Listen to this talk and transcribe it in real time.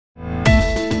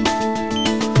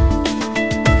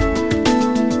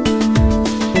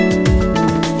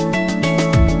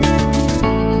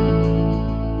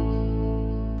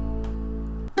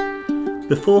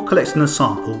Before collecting a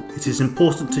sample, it is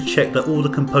important to check that all the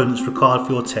components required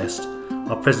for your test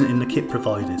are present in the kit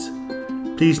provided.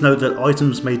 Please note that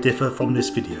items may differ from this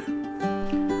video.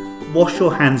 Wash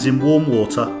your hands in warm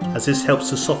water, as this helps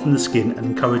to soften the skin and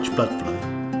encourage blood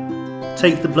flow.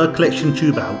 Take the blood collection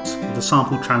tube out of the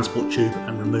sample transport tube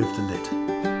and remove the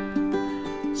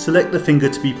lid. Select the finger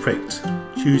to be pricked.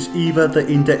 Choose either the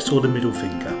index or the middle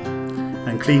finger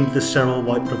and clean with the sterile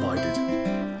wipe provided.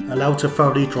 Allow to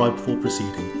thoroughly dry before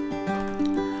proceeding.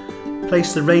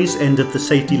 Place the raised end of the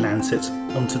safety lancet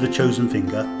onto the chosen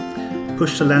finger.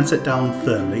 Push the lancet down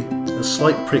firmly. A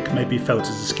slight prick may be felt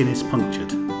as the skin is punctured.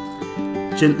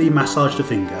 Gently massage the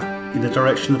finger in the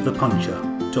direction of the puncture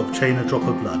to obtain a drop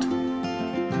of blood.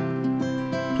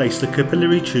 Place the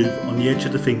capillary tube on the edge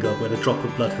of the finger where the drop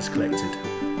of blood has collected.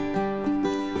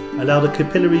 Allow the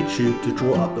capillary tube to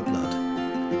draw up the blood.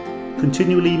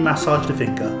 Continually massage the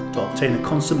finger to obtain a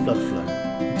constant blood flow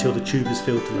until the tube is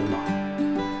filled to the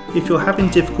line. If you're having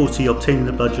difficulty obtaining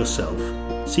the blood yourself,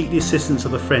 seek the assistance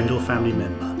of a friend or family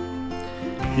member.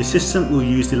 The assistant will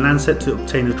use the lancet to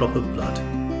obtain a drop of blood.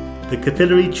 The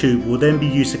capillary tube will then be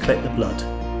used to collect the blood.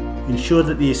 Ensure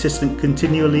that the assistant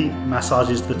continually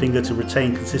massages the finger to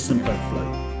retain consistent blood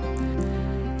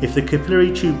flow. If the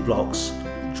capillary tube blocks,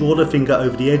 draw the finger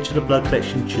over the edge of the blood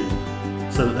collection tube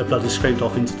so that the blood is scraped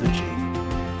off into the tube.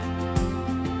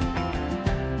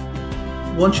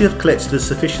 Once you have collected a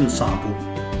sufficient sample,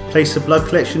 place the blood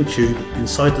collection tube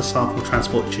inside the sample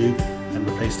transport tube and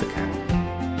replace the cap.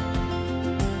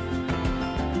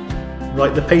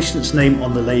 Write the patient's name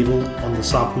on the label on the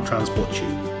sample transport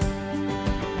tube.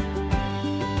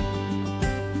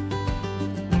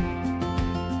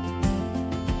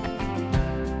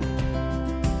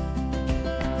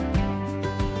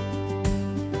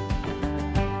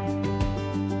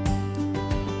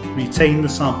 Retain the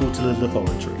sample to the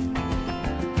laboratory.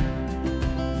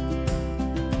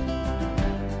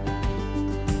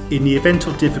 In the event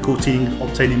of difficulty in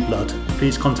obtaining blood,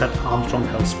 please contact Armstrong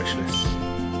Health Specialists.